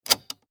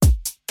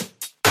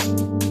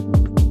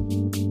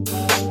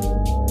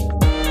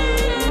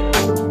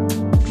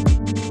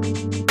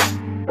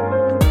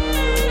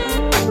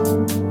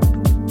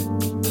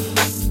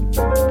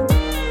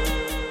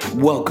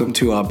welcome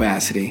to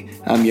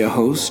AuBasscity. I'm your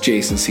host,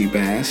 Jason C.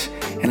 Bass,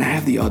 and I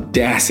have the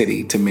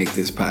audacity to make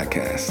this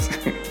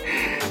podcast.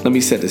 Let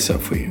me set this up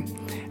for you.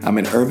 I'm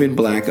an urban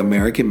Black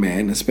American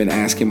man that's been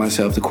asking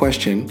myself the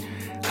question,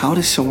 how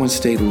does someone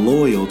stay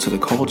loyal to the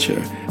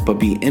culture but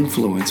be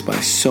influenced by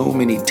so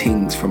many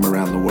things from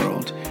around the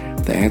world?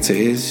 The answer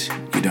is,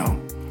 you don't.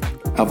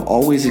 I've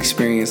always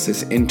experienced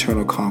this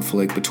internal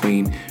conflict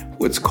between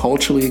what's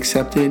culturally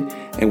accepted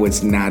and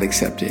what's not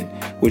accepted,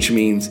 which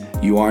means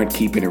you aren't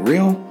keeping it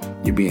real,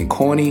 you're being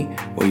corny,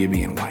 or you're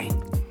being white.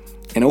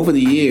 And over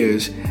the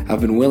years,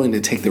 I've been willing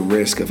to take the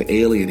risk of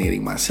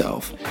alienating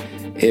myself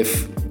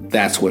if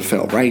that's what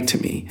felt right to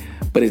me,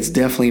 but it's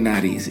definitely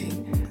not easy.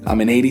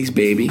 I'm an 80s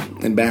baby,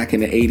 and back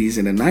in the 80s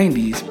and the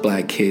 90s,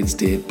 Black kids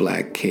did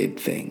Black kid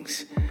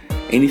things.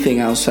 Anything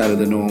outside of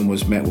the norm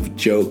was met with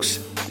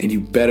jokes, and you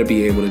better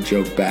be able to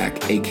joke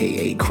back,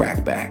 aka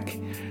crack back.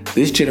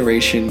 This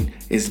generation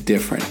is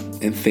different,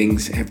 and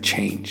things have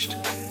changed.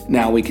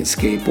 Now we can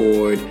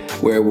skateboard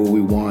wherever we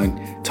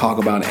want, talk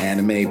about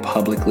anime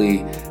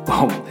publicly.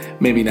 Well,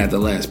 maybe not the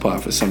last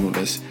part for some of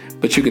us,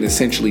 but you can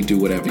essentially do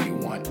whatever you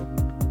want.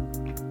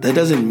 That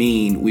doesn't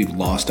mean we've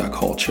lost our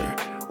culture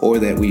or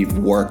that we've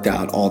worked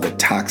out all the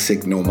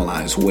toxic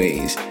normalized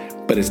ways,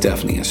 but it's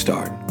definitely a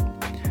start.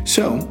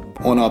 So,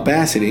 on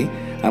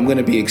AuBasscity, I'm going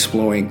to be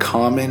exploring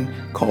common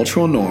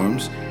cultural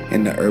norms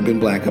in the urban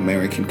Black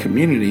American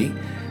community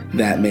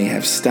that may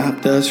have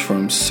stopped us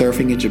from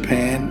surfing in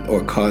Japan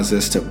or caused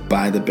us to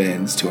buy the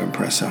Benz to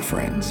impress our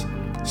friends.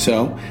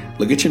 So,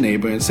 look at your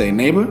neighbor and say,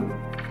 neighbor,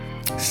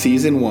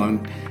 season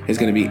 1 is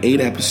going to be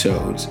 8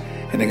 episodes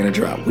and they're going to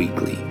drop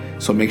weekly.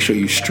 So make sure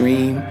you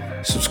stream,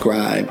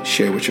 subscribe,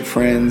 share with your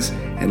friends,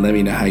 and let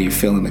me know how you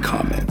feel in the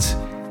comments.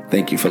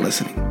 Thank you for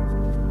listening.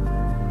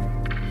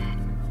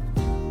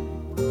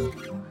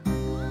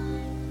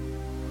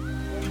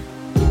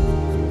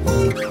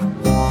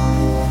 Thank you.